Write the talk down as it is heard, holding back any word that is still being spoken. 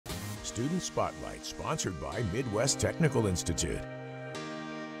Student Spotlight, sponsored by Midwest Technical Institute.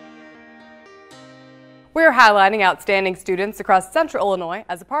 We're highlighting outstanding students across Central Illinois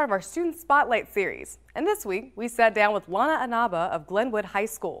as a part of our Student Spotlight series. And this week, we sat down with Lana Annaba of Glenwood High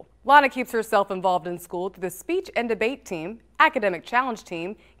School. Lana keeps herself involved in school through the Speech and Debate Team, Academic Challenge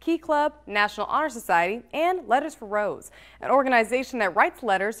Team, Key Club, National Honor Society, and Letters for Rose, an organization that writes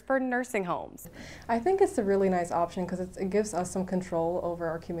letters for nursing homes. I think it's a really nice option because it gives us some control over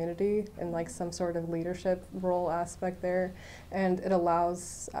our community and like some sort of leadership role aspect there, and it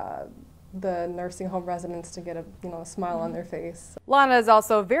allows the nursing home residents to get a smile on their face. Lana is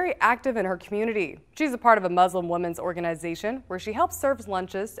also very active in her community. She's a part of a Muslim women's organization where she helps serve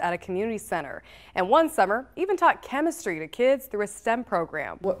lunches at a community center, and one summer even taught chemistry to kids through a STEM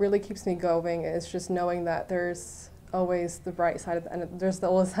program. What really keeps me going is just knowing that there's always the bright side at the end. There's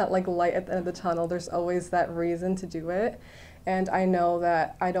always that light at the end of the tunnel. There's always that reason to do it. And I know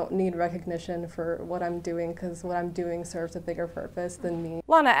that I don't need recognition for what I'm doing because what I'm doing serves a bigger purpose than me.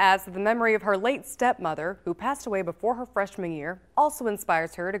 Lana adds that the memory of her late stepmother, who passed away before her freshman year, also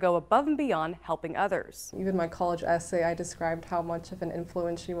inspires her to go above and beyond helping others. Even my college essay, I described how much of an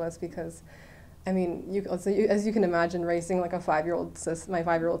influence she was because, I mean, as you can imagine, raising like my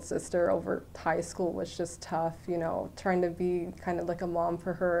 5-year-old sister over high school was just tough, trying to be kind of like a mom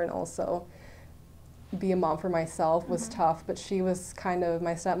for her and also be a mom for myself was tough, but she was kind of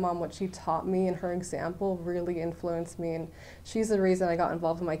my stepmom. What she taught me and her example really influenced me, and she's the reason I got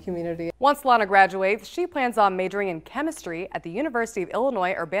involved in my community. Once Lana graduates, she plans on majoring in chemistry at the University of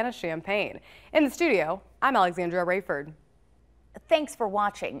Illinois Urbana-Champaign. In the studio, I'm Alexandria Rayford. Thanks for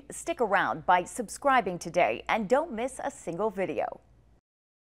watching. Stick around by subscribing today and don't miss a single video.